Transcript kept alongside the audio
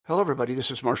Hello, everybody. This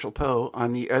is Marshall Poe.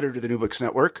 I'm the editor of the New Books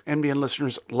Network. NBN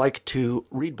listeners like to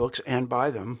read books and buy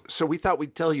them. So we thought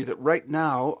we'd tell you that right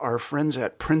now, our friends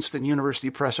at Princeton University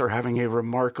Press are having a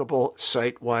remarkable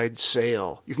site-wide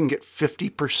sale. You can get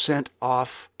 50%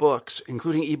 off books,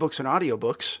 including ebooks and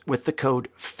audiobooks, with the code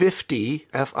 50,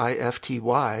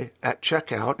 F-I-F-T-Y, at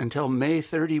checkout until May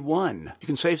 31. You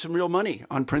can save some real money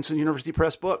on Princeton University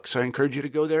Press books. I encourage you to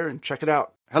go there and check it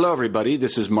out. Hello, everybody.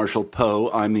 This is Marshall Poe.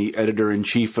 I'm the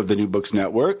editor-in-chief of the New Books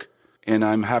Network, and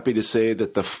I'm happy to say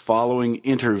that the following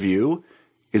interview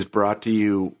is brought to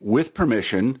you with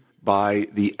permission by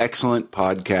the excellent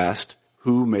podcast,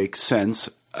 Who Makes Sense?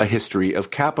 A History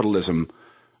of Capitalism.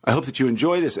 I hope that you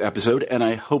enjoy this episode, and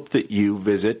I hope that you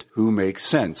visit Who Makes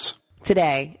Sense.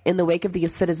 Today, in the wake of the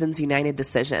Citizens United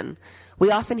decision, we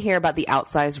often hear about the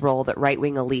outsized role that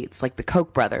right-wing elites like the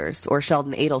Koch brothers or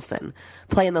Sheldon Adelson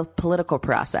play in the political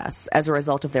process as a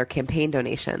result of their campaign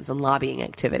donations and lobbying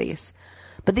activities.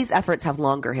 But these efforts have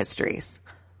longer histories.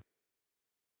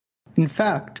 In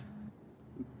fact,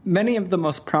 many of the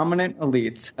most prominent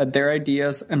elites had their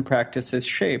ideas and practices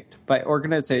shaped by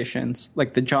organizations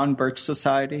like the John Birch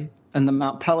Society and the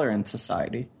Mount Pelerin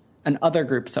Society, and other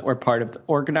groups that were part of the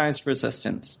organized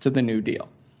resistance to the New Deal.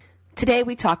 Today,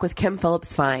 we talk with Kim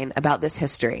Phillips-Fein about this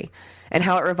history and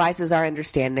how it revises our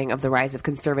understanding of the rise of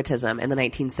conservatism in the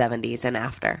 1970s and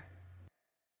after.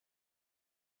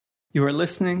 You are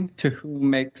listening to Who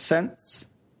Makes Sense?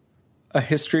 A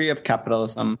History of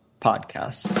Capitalism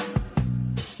podcast.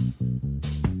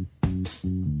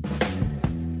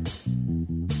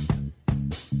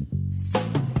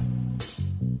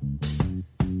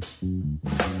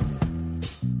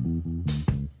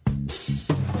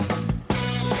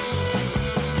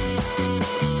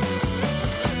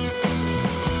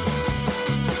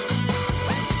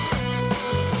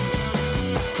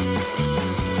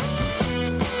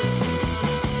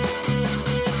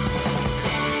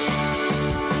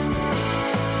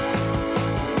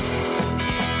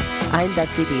 I'm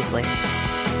Betsy Beasley.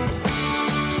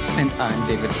 And I'm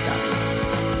David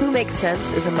Stein. Who Makes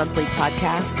Sense is a monthly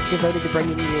podcast devoted to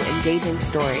bringing you engaging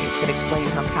stories that explain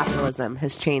how capitalism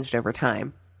has changed over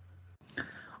time.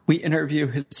 We interview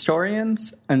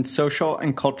historians and social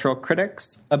and cultural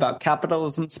critics about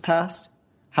capitalism's past,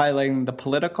 highlighting the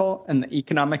political and the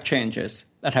economic changes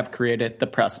that have created the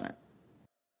present.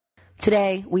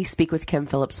 Today, we speak with Kim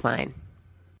Phillips-Fein.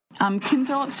 I'm Kim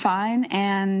Phillips-Fein,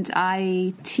 and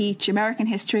I teach American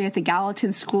history at the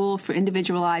Gallatin School for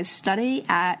Individualized Study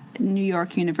at New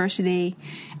York University,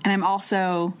 and I'm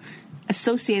also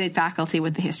associated faculty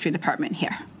with the history department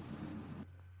here.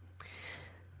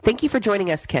 Thank you for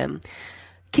joining us, Kim.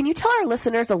 Can you tell our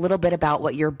listeners a little bit about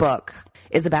what your book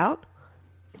is about?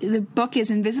 The book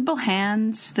is Invisible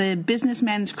Hands, The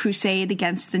Businessmen's Crusade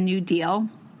Against the New Deal,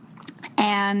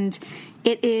 and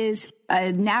it is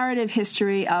a narrative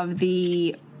history of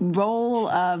the role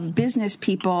of business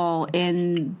people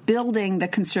in building the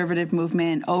conservative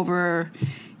movement over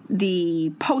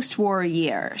the post-war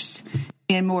years.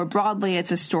 And more broadly,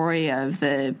 it's a story of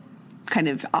the kind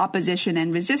of opposition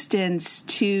and resistance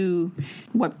to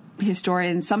what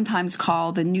historians sometimes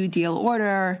call the New Deal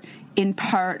order in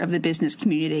part of the business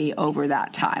community over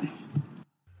that time.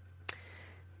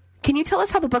 Can you tell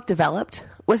us how the book developed?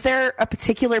 Was there a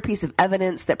particular piece of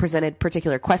evidence that presented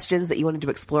particular questions that you wanted to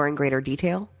explore in greater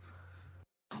detail?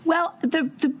 Well, the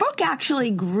book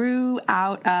actually grew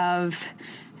out of,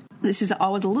 this is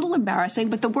always a little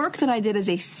embarrassing, but the work that I did as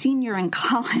a senior in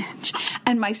college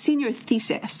and my senior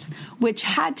thesis, which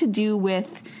had to do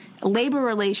with labor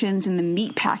relations in the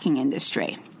meatpacking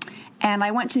industry. And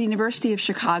I went to the University of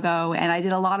Chicago, and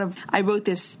I wrote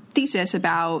this thesis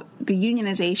about the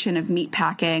unionization of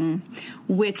meatpacking,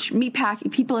 which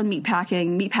people in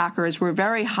meatpackers were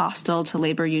very hostile to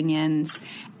labor unions,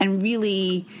 and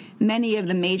really many of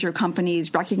the major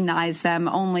companies recognized them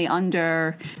only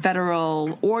under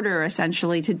federal order,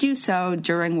 essentially, to do so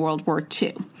during World War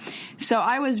II. So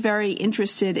I was very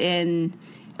interested in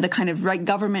the kind of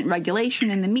government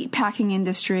regulation in the meatpacking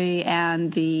industry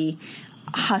and the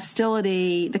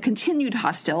continued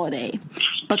hostility,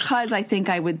 because I think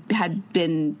had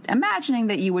been imagining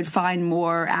that you would find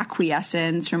more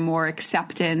acquiescence or more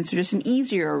acceptance or just an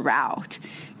easier route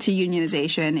to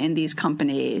unionization in these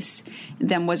companies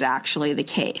than was actually the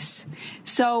case.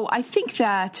 So I think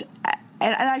that,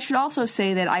 and I should also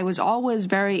say that I was always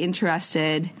very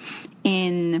interested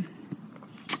in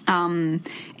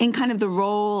kind of the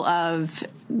role of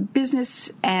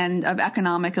business and of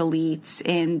economic elites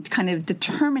in kind of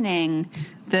determining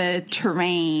the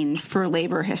terrain for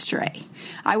labor history.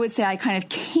 I would say I kind of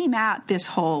came at this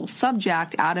whole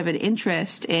subject out of an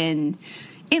interest in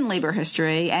in labor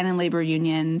history and in labor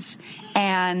unions,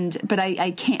 but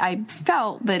I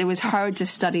felt that it was hard to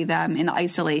study them in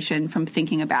isolation from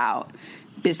thinking about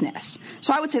business.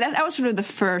 So I would say that was sort of the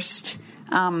first.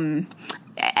 And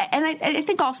I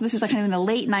think also this is like kind of in the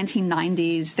late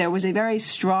 1990s, there was a very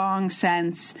strong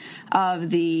sense of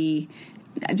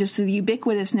just the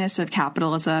ubiquitousness of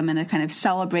capitalism and a kind of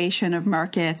celebration of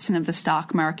markets and of the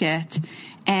stock market.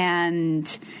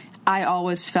 And I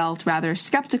always felt rather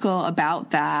skeptical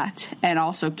about that and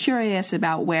also curious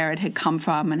about where it had come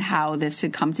from and how this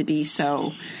had come to be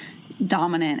so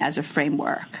dominant as a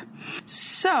framework.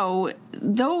 So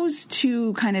those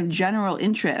two kind of general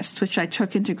interests, which I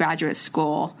took into graduate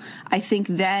school, I think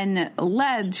then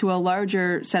led to a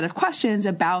larger set of questions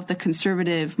about the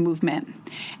conservative movement.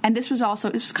 And this was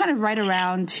kind of right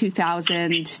around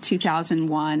 2000,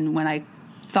 2001 when I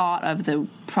thought of the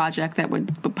project that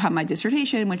would become my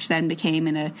dissertation, which then became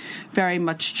in a very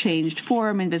much changed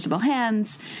form, Invisible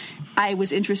Hands. I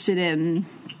was interested in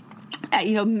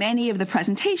many of the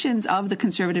presentations of the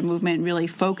conservative movement really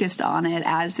focused on it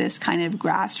as this kind of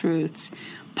grassroots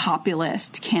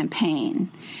populist campaign.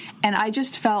 And I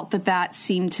just felt that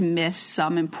seemed to miss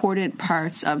some important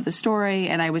parts of the story,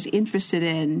 and I was interested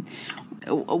in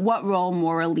what role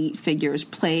more elite figures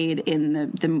played in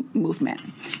the movement.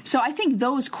 So I think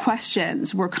those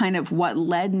questions were kind of what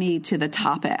led me to the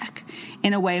topic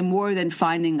in a way more than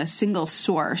finding a single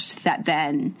source that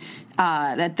then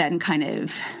kind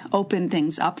of opened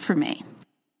things up for me.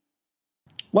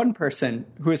 One person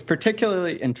who is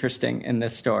particularly interesting in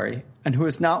this story and who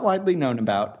is not widely known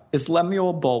about is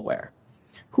Lemuel Boulware.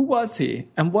 Who was he,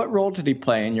 and what role did he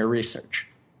play in your research?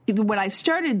 When I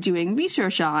started doing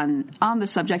research on the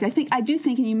subject, I do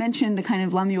think, and you mentioned the kind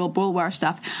of Lemuel Boulware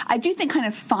stuff, I do think kind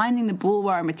of finding the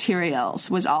Boulware materials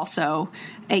was also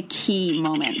a key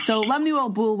moment. So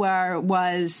Lemuel Boulware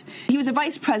was a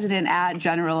vice president at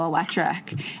General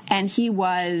Electric, and he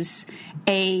was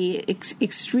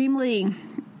extremely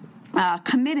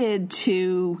committed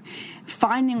to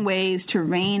finding ways to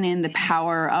rein in the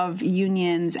power of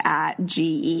unions at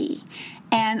GE.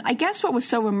 And I guess what was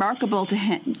so remarkable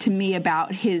to me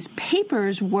about his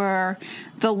papers were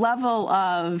the level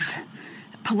of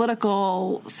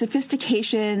political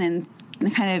sophistication and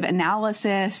the kind of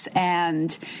analysis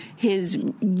and his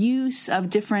use of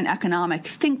different economic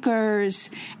thinkers.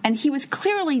 And he was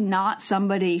clearly not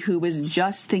somebody who was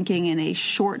just thinking in a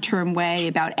short-term way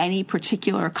about any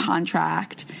particular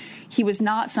contract. He was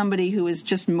not somebody who was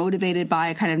just motivated by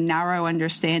a kind of narrow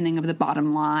understanding of the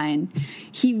bottom line.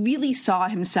 He really saw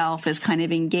himself as kind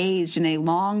of engaged in a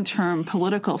long-term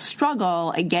political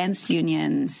struggle against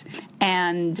unions.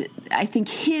 And I think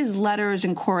his letters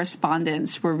and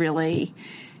correspondence were really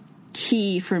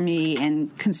key for me in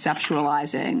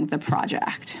conceptualizing the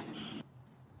project.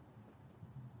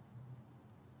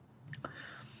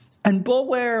 And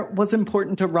Boulware was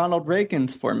important to Ronald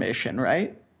Reagan's formation,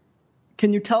 right?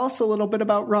 Can you tell us a little bit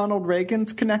about Ronald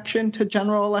Reagan's connection to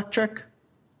General Electric?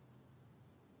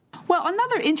 Well,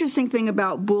 another interesting thing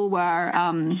about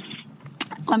Boulware,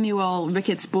 Lemuel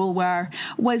Ricketts Boulware,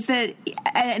 was that,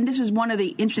 and this was one of the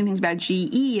interesting things about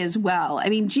GE as well. I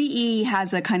mean, GE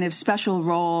has a kind of special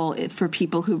role for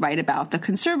people who write about the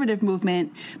conservative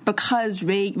movement because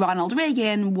Ronald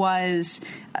Reagan was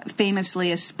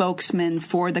famously a spokesman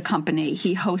for the company.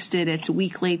 He hosted its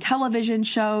weekly television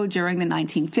show during the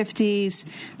 1950s.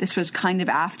 This was kind of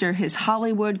after his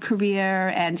Hollywood career,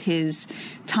 and his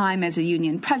time as a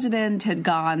union president had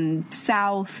gone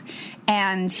south.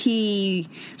 And he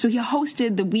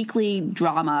hosted the weekly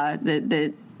drama,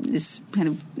 this kind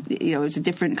of, it was a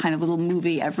different kind of little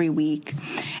movie every week.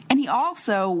 And he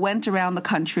also went around the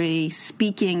country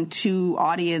speaking to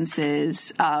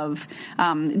audiences of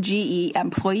GE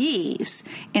employees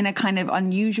in a kind of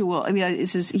unusual,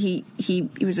 he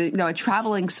was a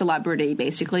traveling celebrity,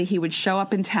 basically. He would show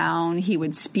up in town, he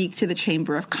would speak to the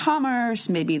Chamber of Commerce,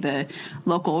 maybe the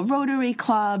local Rotary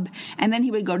Club, and then he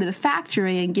would go to the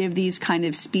factory and give these kind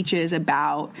of speeches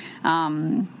about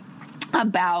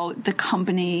the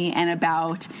company and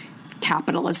about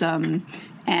capitalism,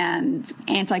 and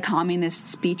anti-communist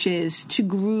speeches to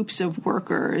groups of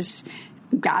workers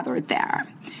gathered there.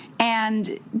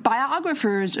 And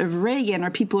biographers of Reagan, or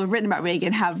people who have written about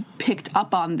Reagan, have picked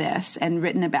up on this and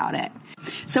written about it.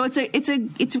 So it's a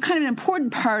kind of an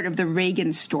important part of the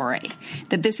Reagan story,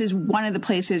 that this is one of the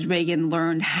places Reagan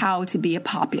learned how to be a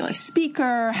populist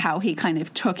speaker, how he kind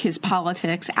of took his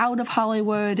politics out of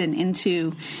Hollywood and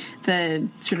into the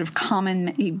sort of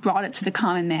he brought it to the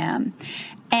common man.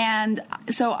 And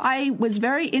so I was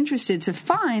very interested to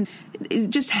find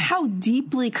just how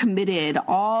deeply committed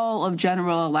all of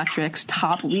General Electric's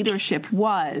top leadership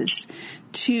was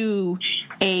to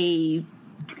a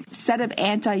set of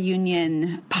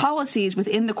anti-union policies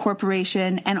within the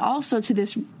corporation, and also to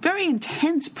this very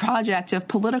intense project of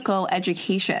political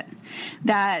education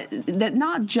that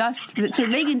not just, so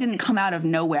Reagan didn't come out of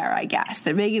nowhere, I guess,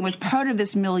 that Reagan was part of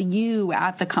this milieu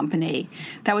at the company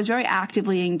that was very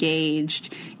actively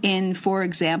engaged in, for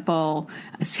example,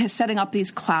 setting up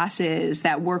these classes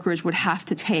that workers would have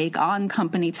to take on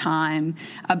company time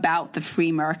about the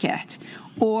free market,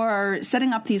 or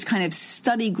setting up these kind of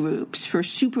study groups for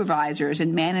supervisors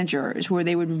and managers where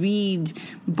they would read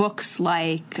books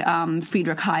like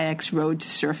Friedrich Hayek's Road to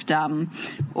Serfdom,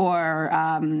 or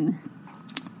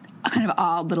kind of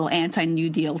odd little anti-New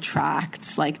Deal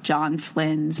tracts like John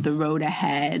Flynn's The Road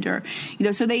Ahead, or,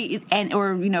 so they, kind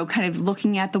of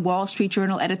looking at the Wall Street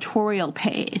Journal editorial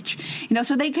page,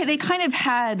 so they kind of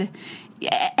had.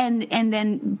 And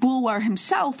then Boulware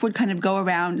himself would kind of go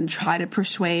around and try to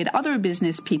persuade other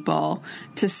business people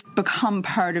to become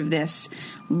part of this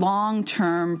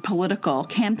long-term political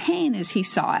campaign as he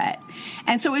saw it.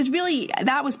 And so it was really,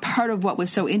 that was part of what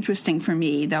was so interesting for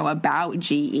me, though, about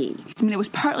GE. I mean, it was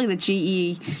partly that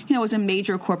GE, was a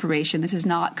major corporation. This is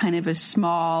not kind of a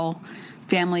small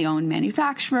family-owned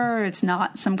manufacturer. It's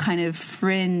not some kind of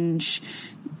fringe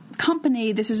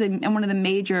company. This is one of the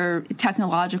major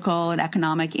technological and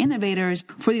economic innovators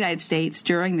for the United States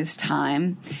during this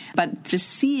time. But just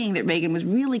seeing that Reagan was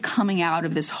really coming out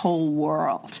of this whole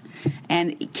world,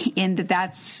 and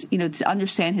that's, to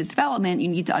understand his development, you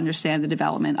need to understand the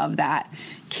development of that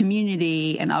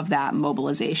community and of that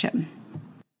mobilization.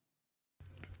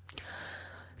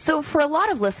 So for a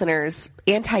lot of listeners,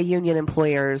 anti-union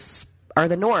employers are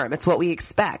the norm. It's what we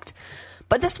expect.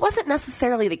 But this wasn't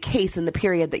necessarily the case in the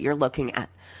period that you're looking at.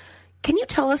 Can you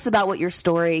tell us about what your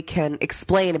story can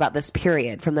explain about this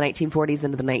period from the 1940s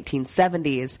into the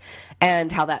 1970s,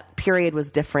 and how that period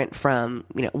was different from,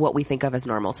 what we think of as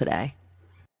normal today?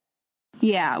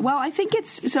 Yeah, well, I think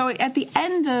so at the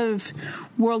end of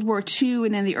World War II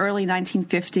and in the early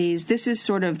 1950s, this is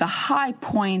sort of the high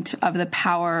point of the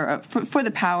power, for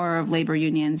the power of labor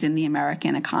unions in the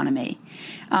American economy.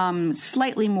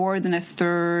 Slightly more than a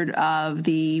third of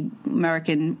the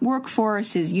American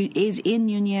workforce is in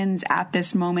unions at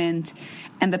this moment,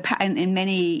 and in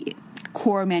many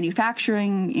core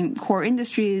manufacturing, in core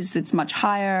industries, that's much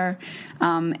higher.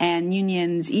 And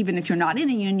unions, even if you're not in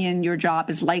a union, your job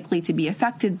is likely to be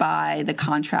affected by the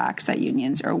contracts that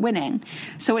unions are winning.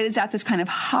 So it is at this kind of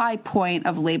high point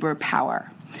of labor power.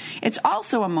 It's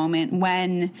also a moment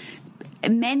when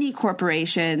many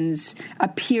corporations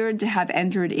appeared to have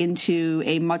entered into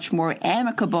a much more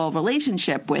amicable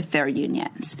relationship with their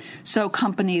unions. So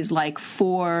companies like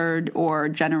Ford or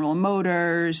General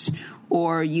Motors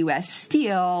or U.S.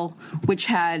 Steel, which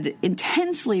had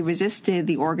intensely resisted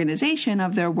the organization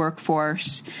of their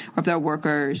workforce, of their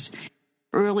workers,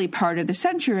 early part of the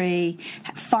century,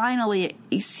 finally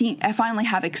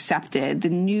have accepted the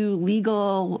new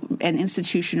legal and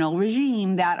institutional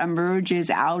regime that emerges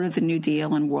out of the New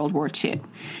Deal in World War II.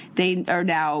 They are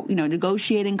now,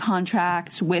 negotiating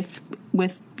contracts with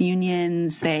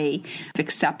unions. They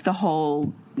accept the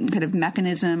whole kind of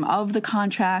mechanism of the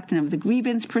contract and of the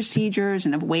grievance procedures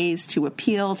and of ways to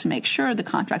appeal to make sure the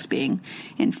contract's being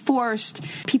enforced.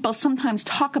 People sometimes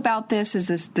talk about this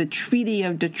as the Treaty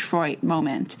of Detroit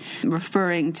moment,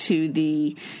 referring to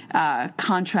the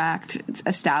contract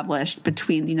established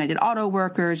between the United Auto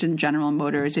Workers and General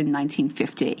Motors in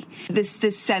 1950.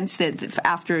 This sense that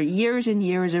after years and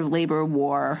years of labor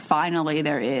war, finally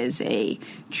there is a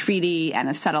treaty and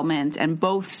a settlement, and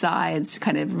both sides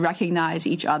kind of recognize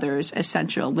each other's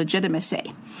essential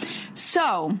legitimacy.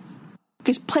 So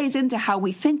this plays into how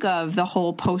we think of the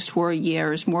whole post-war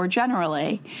years more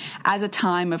generally as a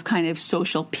time of kind of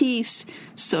social peace,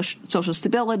 social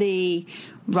stability,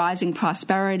 rising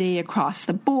prosperity across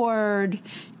the board,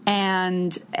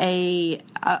 and a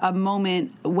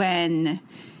moment when,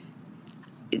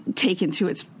 taken to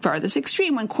its farthest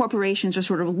extreme, when corporations are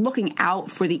sort of looking out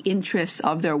for the interests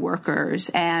of their workers,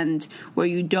 and where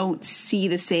you don't see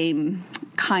the same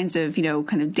kinds of,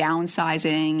 kind of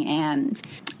downsizing and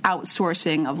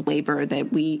outsourcing of labor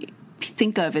that we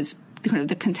think of as kind of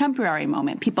the contemporary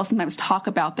moment. People sometimes talk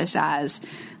about this as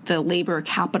the labor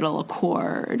capital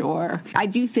accord, or I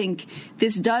do think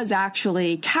this does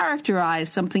actually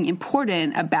characterize something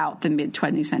important about the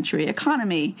mid-20th century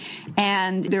economy.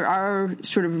 And there are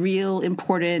sort of real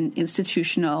important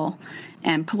institutional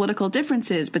and political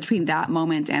differences between that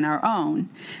moment and our own.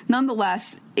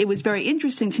 Nonetheless, it was very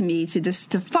interesting to me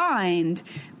to find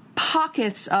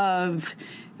pockets of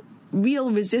real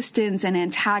resistance and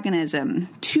antagonism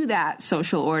to that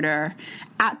social order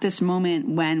at this moment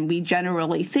when we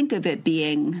generally think of it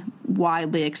being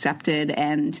widely accepted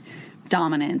and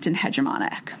dominant and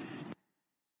hegemonic.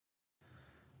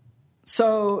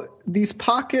 So these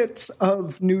pockets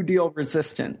of New Deal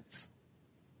resistance,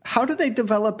 how do they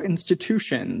develop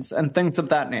institutions and things of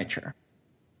that nature?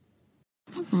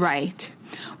 Right.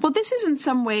 Well, this is in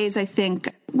some ways, I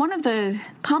think, one of the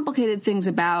complicated things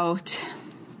about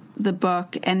the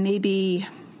book, and maybe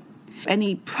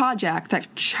any project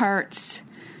that charts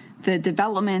the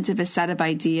development of a set of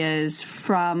ideas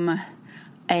from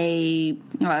a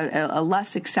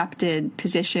less accepted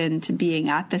position to being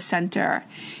at the center,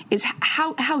 is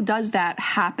how does that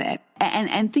happen?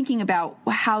 And thinking about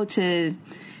how to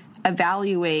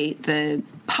evaluate the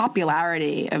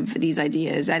popularity of these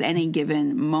ideas at any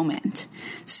given moment.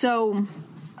 So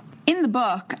in the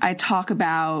book, I talk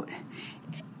about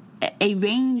a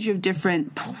range of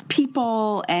different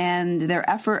people and their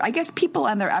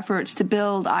efforts to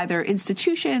build either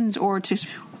institutions or to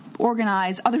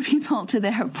organize other people to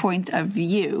their point of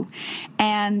view.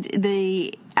 And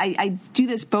I do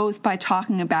this both by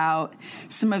talking about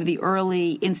some of the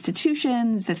early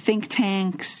institutions, the think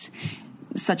tanks,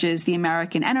 such as the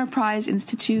American Enterprise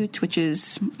Institute, which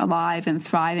is alive and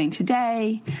thriving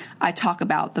today. I talk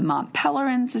about the Mont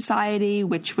Pelerin Society,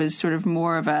 which was sort of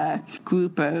more of a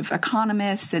group of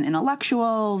economists and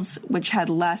intellectuals, which had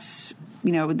less,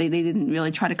 they didn't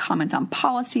really try to comment on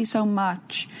policy so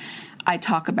much. I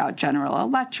talk about General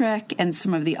Electric and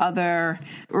some of the other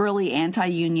early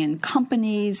anti-union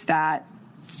companies that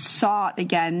sought,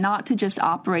 again, not to just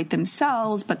operate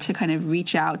themselves, but to kind of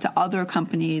reach out to other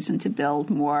companies and to build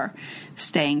more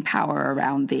staying power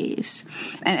around these.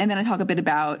 And then I talk a bit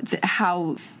about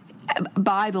how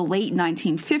by the late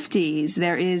 1950s,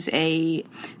 there is a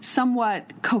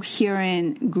somewhat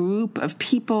coherent group of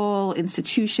people,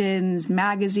 institutions,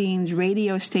 magazines,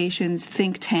 radio stations,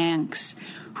 think tanks,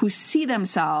 who see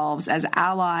themselves as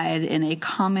allied in a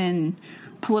common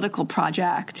political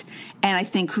project, and I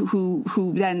think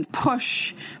who then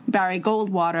push Barry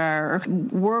Goldwater, or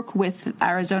work with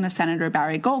Arizona Senator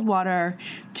Barry Goldwater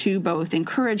to both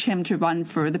encourage him to run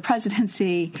for the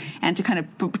presidency and to kind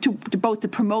of to both to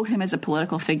promote him as a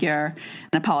political figure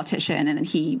and a politician, and then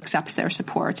he accepts their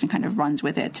support and kind of runs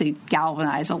with it to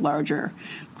galvanize a larger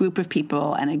group of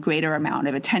people and a greater amount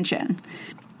of attention.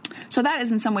 So that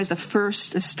is in some ways the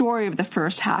story of the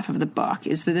first half of the book,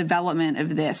 is the development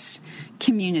of this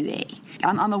community.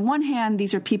 On the one hand,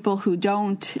 these are people who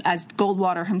don't, as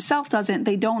Goldwater himself doesn't,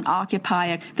 they don't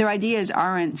occupy, their ideas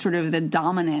aren't sort of the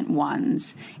dominant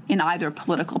ones in either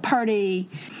political party.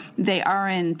 They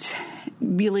aren't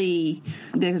really,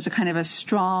 there's a kind of a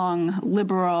strong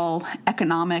liberal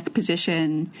economic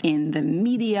position in the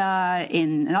media,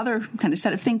 in another kind of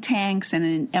set of think tanks,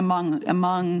 and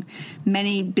among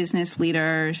many business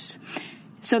leaders.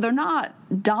 So they're not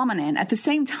dominant. At the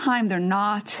same time, they're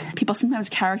not, people sometimes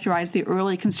characterize the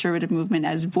early conservative movement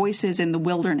as voices in the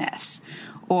wilderness,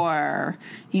 or,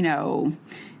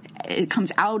 it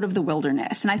comes out of the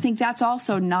wilderness. And I think that's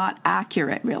also not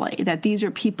accurate, really, that these are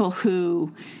people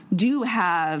who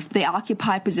they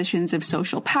occupy positions of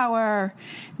social power.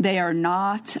 They are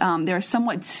not, they're a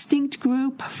somewhat distinct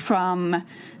group from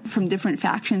different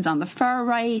factions on the far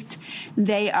right.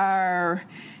 They are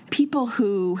people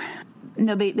who,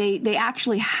 they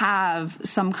actually have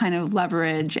some kind of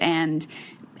leverage and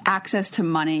access to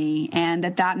money, and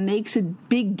that makes a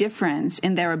big difference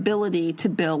in their ability to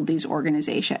build these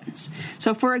organizations.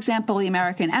 So, for example, the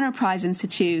American Enterprise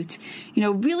Institute,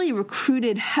 really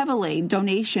recruited heavily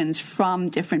donations from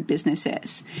different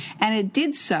businesses. And it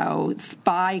did so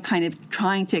by kind of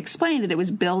trying to explain that it was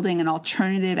building an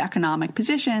alternative economic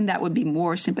position that would be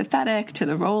more sympathetic to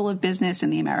the role of business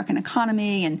in the American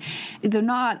economy. And they're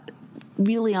not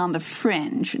really on the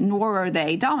fringe, nor are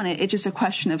they dominant. It's just a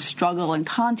question of struggle and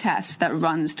contest that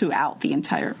runs throughout the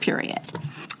entire period.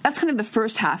 That's kind of the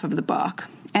first half of the book.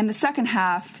 And the second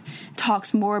half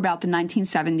talks more about the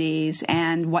 1970s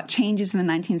and what changes in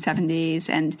the 1970s,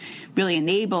 and really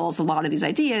enables a lot of these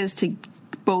ideas to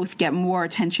both get more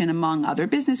attention among other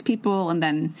business people and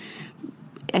then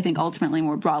I think ultimately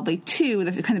more broadly to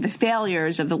the kind of the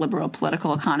failures of the liberal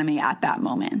political economy at that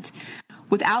moment.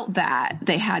 Without that,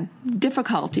 they had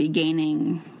difficulty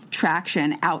gaining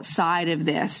traction outside of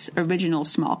this original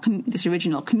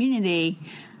community.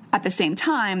 At the same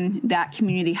time, that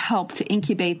community helped to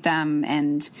incubate them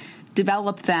and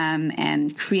develop them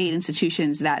and create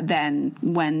institutions that then,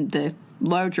 when the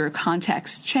larger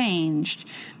context changed,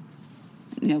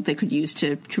 they could use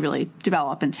to really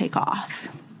develop and take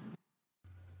off.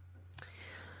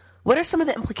 What are some of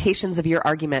the implications of your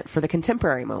argument for the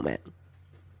contemporary moment?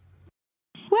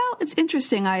 Well, it's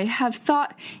interesting. I have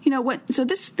thought, so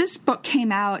this book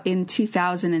came out in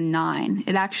 2009.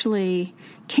 It actually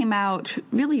came out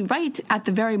really right at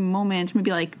the very moment,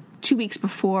 maybe like 2 weeks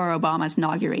before Obama's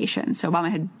inauguration. So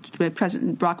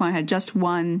President Barack Obama had just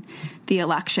won the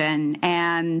election,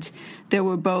 and there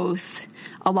were both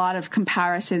a lot of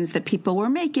comparisons that people were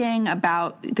making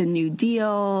about the New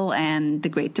Deal and the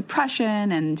Great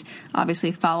Depression, and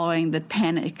obviously following the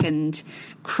panic and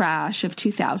crash of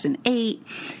 2008,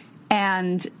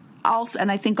 and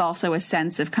I think also a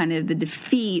sense of kind of the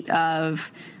defeat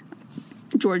of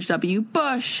George W.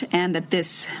 Bush, and that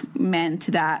this meant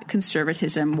that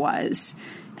conservatism was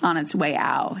on its way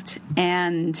out.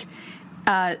 And,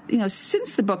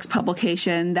 since the book's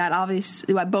publication, that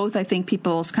obviously both, I think,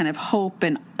 people's kind of hope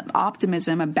and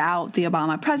optimism about the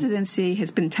Obama presidency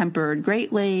has been tempered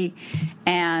greatly.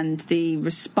 And the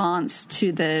response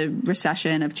to the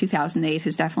recession of 2008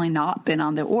 has definitely not been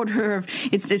on the order of,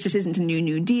 it just isn't a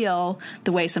New Deal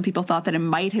the way some people thought that it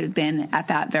might have been at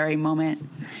that very moment.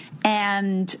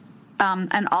 And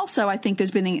also, I think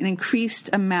there's been an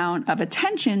increased amount of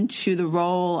attention to the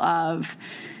role of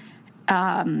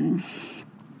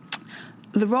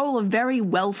very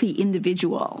wealthy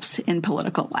individuals in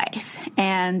political life.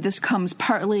 And this comes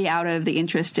partly out of the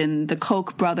interest in the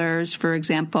Koch brothers, for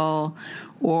example,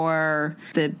 or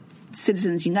the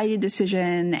Citizens United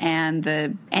decision and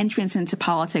the entrance into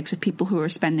politics of people who are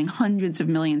spending hundreds of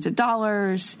millions of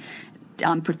dollars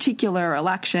on particular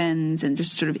elections and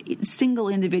just sort of single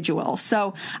individuals.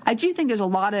 So I do think there's a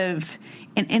lot of,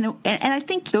 and I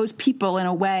think those people in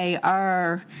a way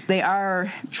are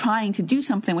trying to do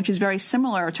something which is very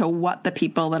similar to what the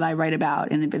people that I write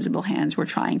about in Invisible Hands were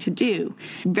trying to do.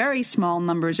 Very small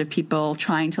numbers of people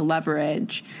trying to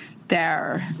leverage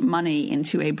their money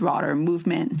into a broader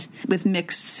movement with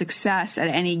mixed success at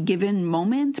any given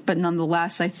moment, but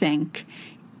nonetheless, I think,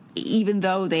 even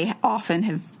though they often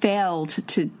have failed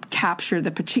to capture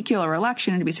the particular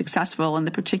election and to be successful in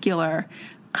the particular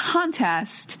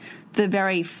contest, the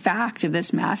very fact of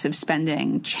this massive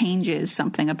spending changes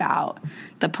something about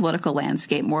the political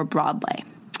landscape more broadly.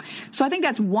 So I think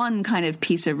that's one kind of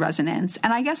piece of resonance.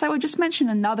 And I guess I would just mention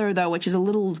another, though, which is a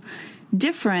little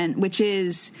different, which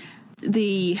is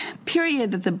the period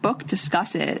that the book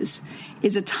discusses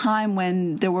is a time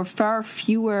when there were far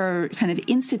fewer kind of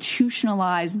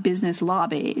institutionalized business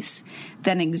lobbies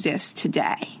than exist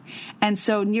today. And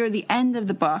so near the end of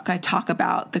the book, I talk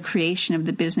about the creation of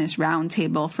the Business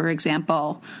Roundtable, for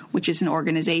example, which is an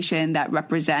organization that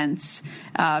represents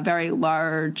very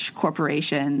large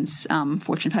corporations,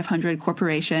 Fortune 500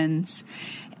 corporations.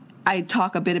 I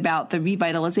talk a bit about the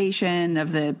revitalization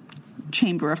of the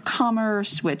Chamber of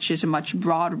Commerce, which is a much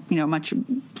broader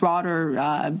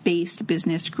based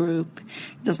business group.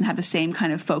 It doesn't have the same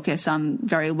kind of focus on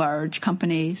very large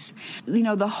companies.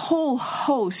 The whole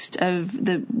host of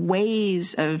the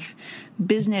ways of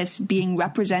business being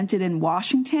represented in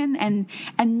Washington, and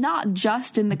not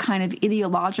just in the kind of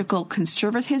ideological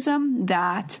conservatism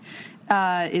that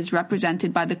is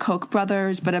represented by the Koch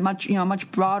brothers, but a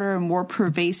much broader, more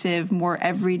pervasive, more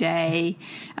everyday,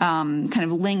 kind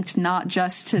of linked not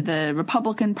just to the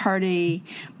Republican Party,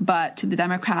 but to the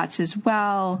Democrats as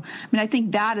well. I mean, I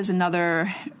think that is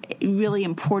another really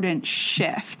important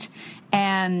shift.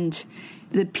 And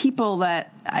the people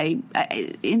that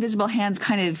Invisible Hands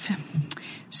kind of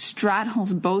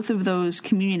straddles both of those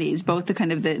communities, both the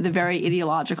kind of the very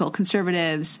ideological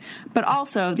conservatives, but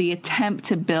also the attempt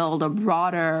to build a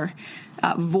broader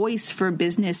voice for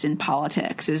business in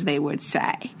politics, as they would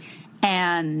say.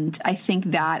 And I think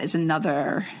that is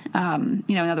another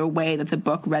way that the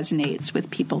book resonates with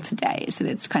people today, is that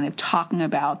it's kind of talking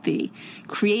about the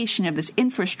creation of this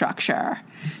infrastructure,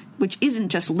 which isn't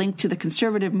just linked to the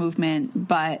conservative movement,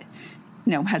 but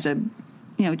has a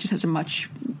just has a much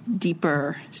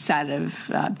deeper set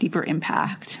of deeper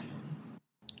impact.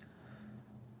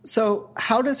 So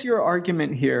how does your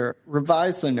argument here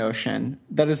revise the notion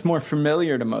that is more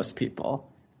familiar to most people,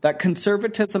 that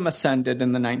conservatism ascended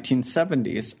in the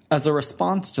 1970s as a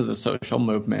response to the social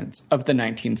movements of the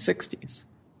 1960s?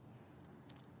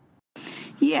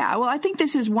 Yeah, well, I think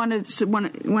this is one of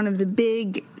the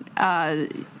big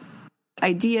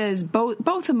ideas,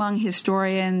 both among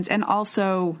historians and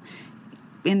also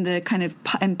in the kind of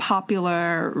in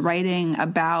popular writing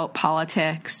about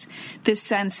politics, this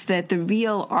sense that the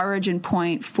real origin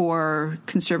point for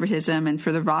conservatism and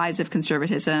for the rise of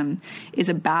conservatism is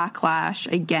a backlash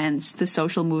against the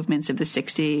social movements of the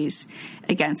 60s,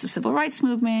 against the civil rights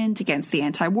movement, against the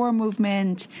anti-war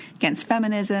movement, against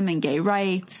feminism and gay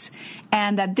rights,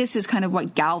 and that this is kind of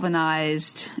what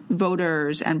galvanized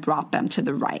voters and brought them to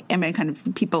the right. I mean, kind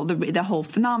of people, the whole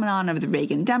phenomenon of the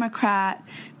Reagan Democrat,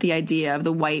 the idea of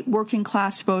the white working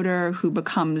class voter who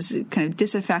becomes kind of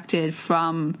disaffected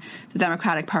from the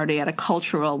Democratic Party at a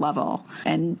cultural level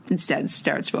and instead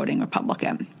starts voting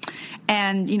Republican.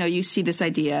 And, you see this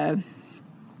idea,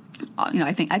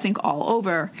 I think all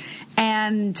over,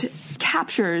 and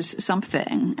captures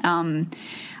something.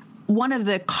 One of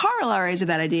the corollaries of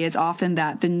that idea is often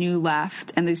that the New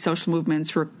Left and these social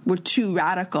movements were too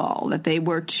radical, that they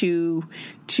were too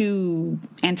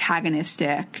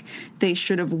antagonistic. They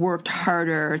should have worked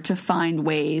harder to find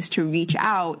ways to reach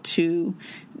out to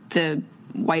the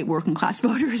white working class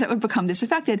voters that would become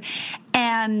disaffected.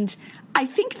 And I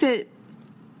think that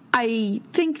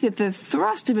the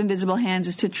thrust of Invisible Hands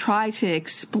is to try to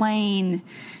explain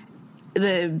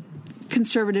the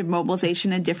conservative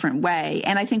mobilization a different way.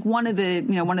 And I think one of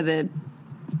the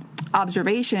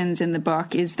observations in the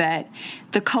book is that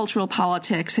the cultural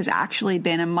politics has actually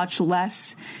been a much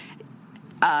less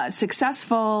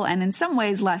successful and in some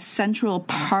ways less central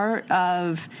part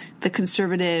of the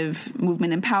conservative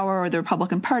movement in power or the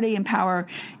Republican Party in power.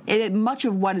 Much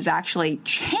of what has actually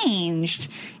changed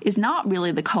is not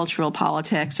really the cultural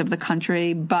politics of the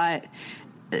country, but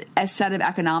a set of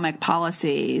economic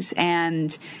policies,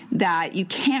 and that you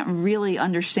can't really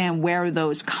understand where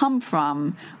those come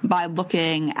from by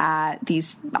looking at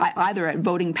these, either at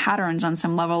voting patterns on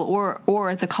some level or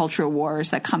at the culture wars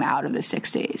that come out of the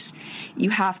 60s. You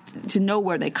have to know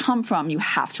where they come from. You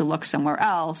have to look somewhere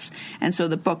else. And so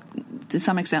the book, to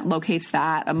some extent, locates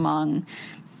that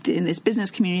in this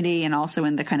business community and also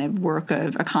in the kind of work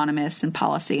of economists and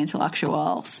policy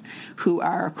intellectuals who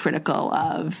are critical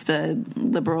of the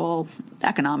liberal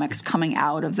economics coming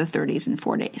out of the 30s and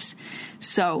 40s.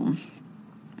 So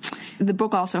the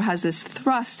book also has this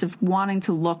thrust of wanting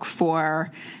to look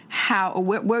for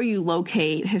where you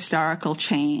locate historical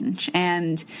change,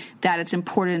 and that it's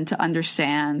important to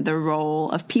understand the role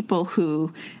of people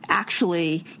who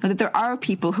actually, that there are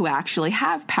people who actually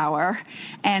have power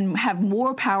and have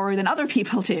more power than other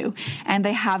people do. And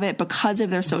they have it because of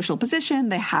their social position.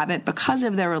 They have it because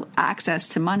of their access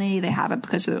to money. They have it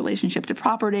because of their relationship to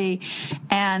property,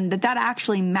 and that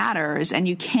actually matters. And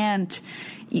you can't,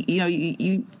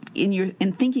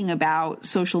 in thinking about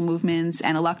social movements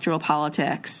and electoral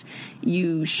politics,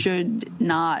 you should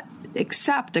not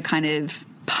accept a kind of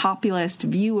populist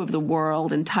view of the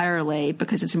world entirely,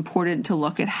 because it's important to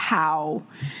look at how,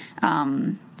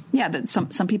 that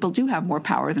some people do have more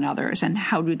power than others, and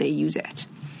how do they use it.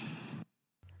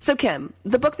 So, Kim,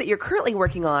 the book that you're currently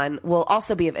working on will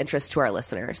also be of interest to our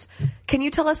listeners. Can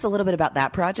you tell us a little bit about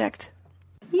that project?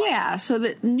 Yeah, so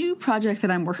the new project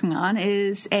that I'm working on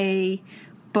is a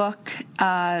book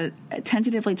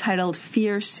tentatively titled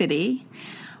Fear City,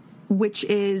 which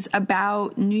is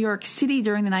about New York City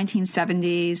during the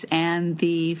 1970s and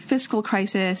the fiscal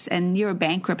crisis and near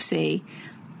bankruptcy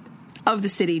of the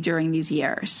city during these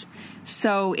years.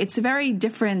 So it's a very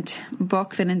different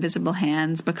book than Invisible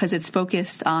Hands because it's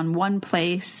focused on one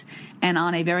place and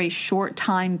on a very short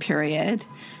time period,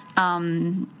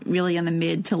 really in the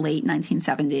mid to late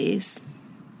 1970s.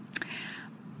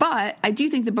 But I do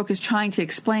think the book is trying to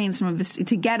explain some of this,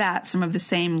 to get at some of the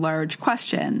same large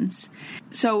questions.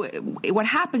 So what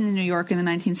happened in New York in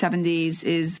the 1970s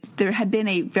is there had been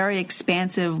a very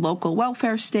expansive local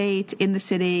welfare state in the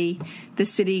city. The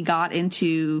city got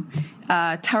into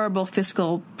terrible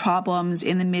fiscal problems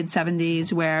in the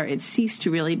mid-70s where it ceased to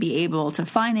really be able to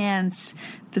finance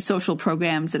the social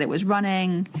programs that it was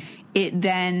running.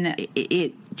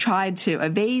 It tried to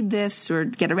evade this or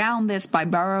get around this by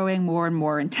borrowing more and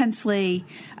more intensely.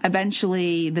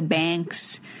 Eventually, the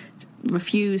banks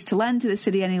refused to lend to the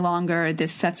city any longer.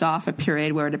 This sets off a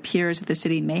period where it appears that the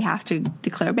city may have to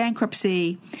declare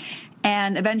bankruptcy.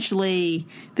 And eventually,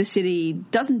 the city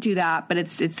doesn't do that, but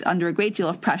it's under a great deal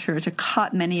of pressure to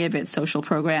cut many of its social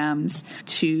programs,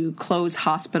 to close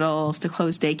hospitals, to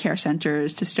close daycare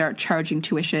centers, to start charging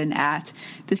tuition at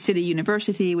the city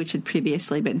university, which had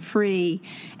previously been free.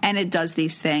 And it does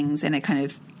these things, and it kind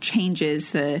of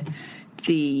changes the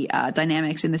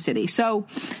dynamics in the city. So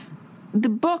the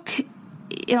book,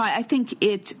 I think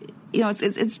it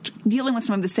it's dealing with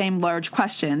some of the same large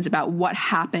questions about what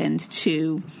happened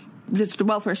to the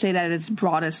welfare state at its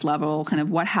broadest level, kind of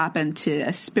what happened to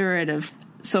a spirit of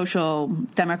social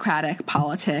democratic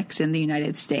politics in the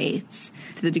United States,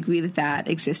 to the degree that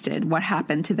existed, what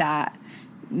happened to that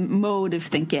mode of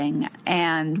thinking,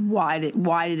 and why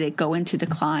did it go into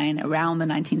decline around the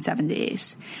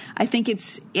 1970s? I think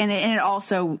and it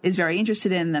also is very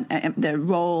interested in the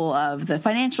role of the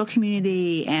financial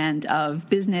community and of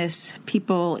business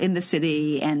people in the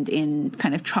city and in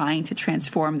kind of trying to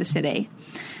transform the city.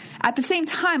 At the same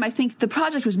time, I think the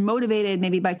project was motivated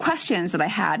maybe by questions that I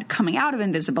had coming out of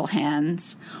Invisible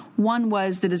Hands. One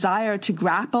was the desire to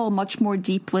grapple much more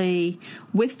deeply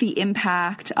with the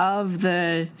impact of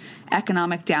the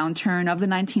economic downturn of the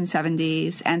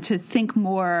 1970s and to think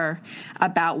more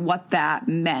about what that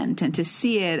meant and to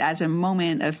see it as a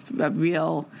moment of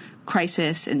real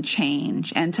crisis and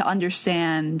change, and to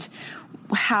understand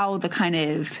how the kind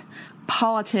of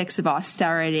politics of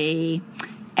austerity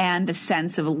and the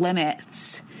sense of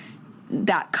limits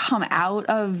that come out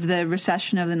of the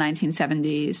recession of the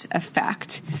 1970s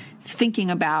affect thinking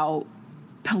about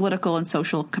political and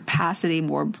social capacity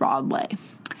more broadly.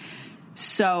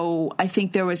 So I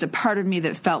think there was a part of me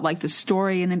that felt like the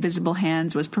story in Invisible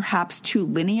Hands was perhaps too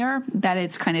linear, that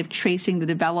it's kind of tracing the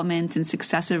development and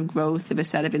successive growth of a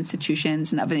set of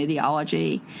institutions and of an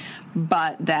ideology,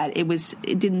 but that it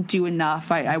didn't do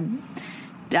enough. I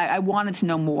wanted to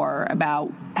know more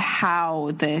about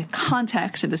how the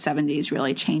context of the 70s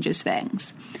really changes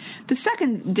things. The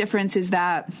second difference is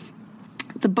that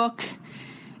the book,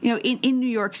 in New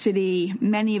York City,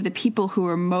 many of the people who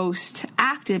were most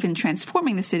active in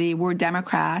transforming the city were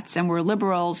Democrats and were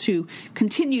liberals who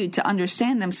continued to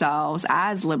understand themselves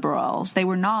as liberals. They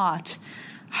were not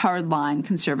hardline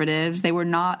conservatives. They were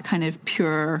not kind of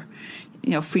pure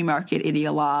free market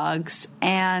ideologues.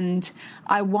 And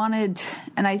I wanted,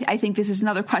 and I think this is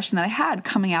another question that I had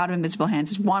coming out of Invisible Hands,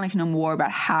 is wanting to know more about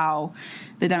how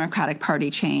the Democratic Party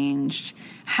changed,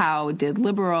 how did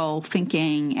liberal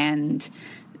thinking and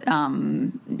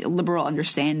liberal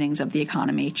understandings of the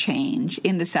economy change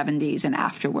in the 70s and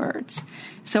afterwards.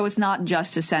 So it's not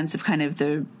just a sense of kind of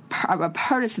a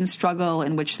partisan struggle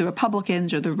in which the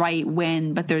Republicans or the right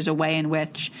win, but there's a way in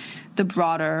which the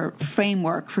broader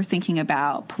framework for thinking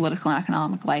about political and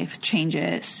economic life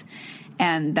changes.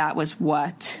 And that was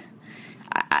what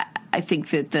I think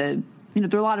that there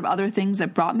are a lot of other things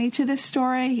that brought me to this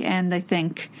story. And I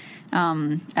think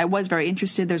I was very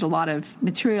interested. There's a lot of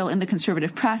material in the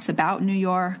conservative press about New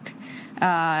York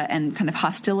and kind of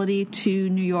hostility to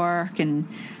New York. And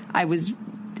which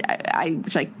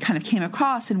I kind of came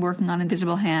across in working on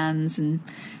Invisible Hands and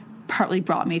partly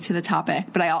brought me to the topic.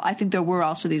 But I think there were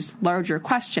also these larger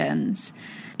questions.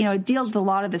 It deals with a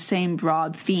lot of the same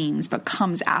broad themes, but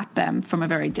comes at them from a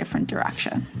very different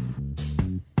direction.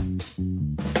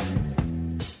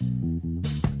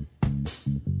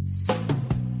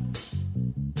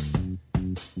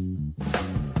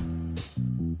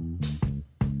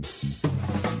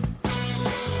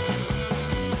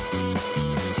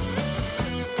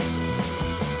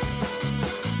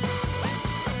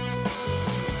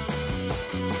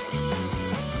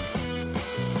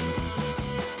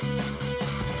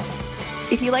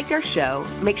 If you liked our show,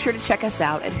 make sure to check us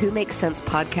out at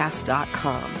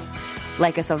whomakesensepodcast.com.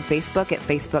 Like us on Facebook at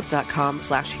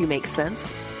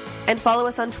facebook.com/whomakesense, and follow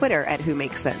us on Twitter at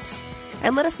whomakesense.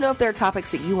 And let us know if there are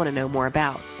topics that you want to know more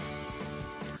about.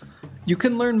 You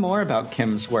can learn more about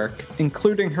Kim's work,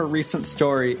 including her recent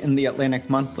story in the Atlantic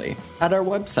Monthly, at our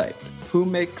website,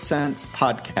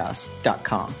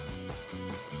 whomakesensepodcast.com.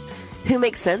 Who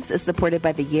Makes Sense is supported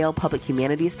by the Yale Public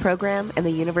Humanities Program and the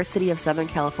University of Southern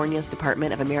California's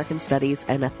Department of American Studies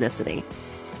and Ethnicity.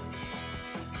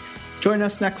 Join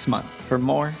us next month for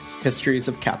more Histories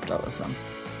of Capitalism.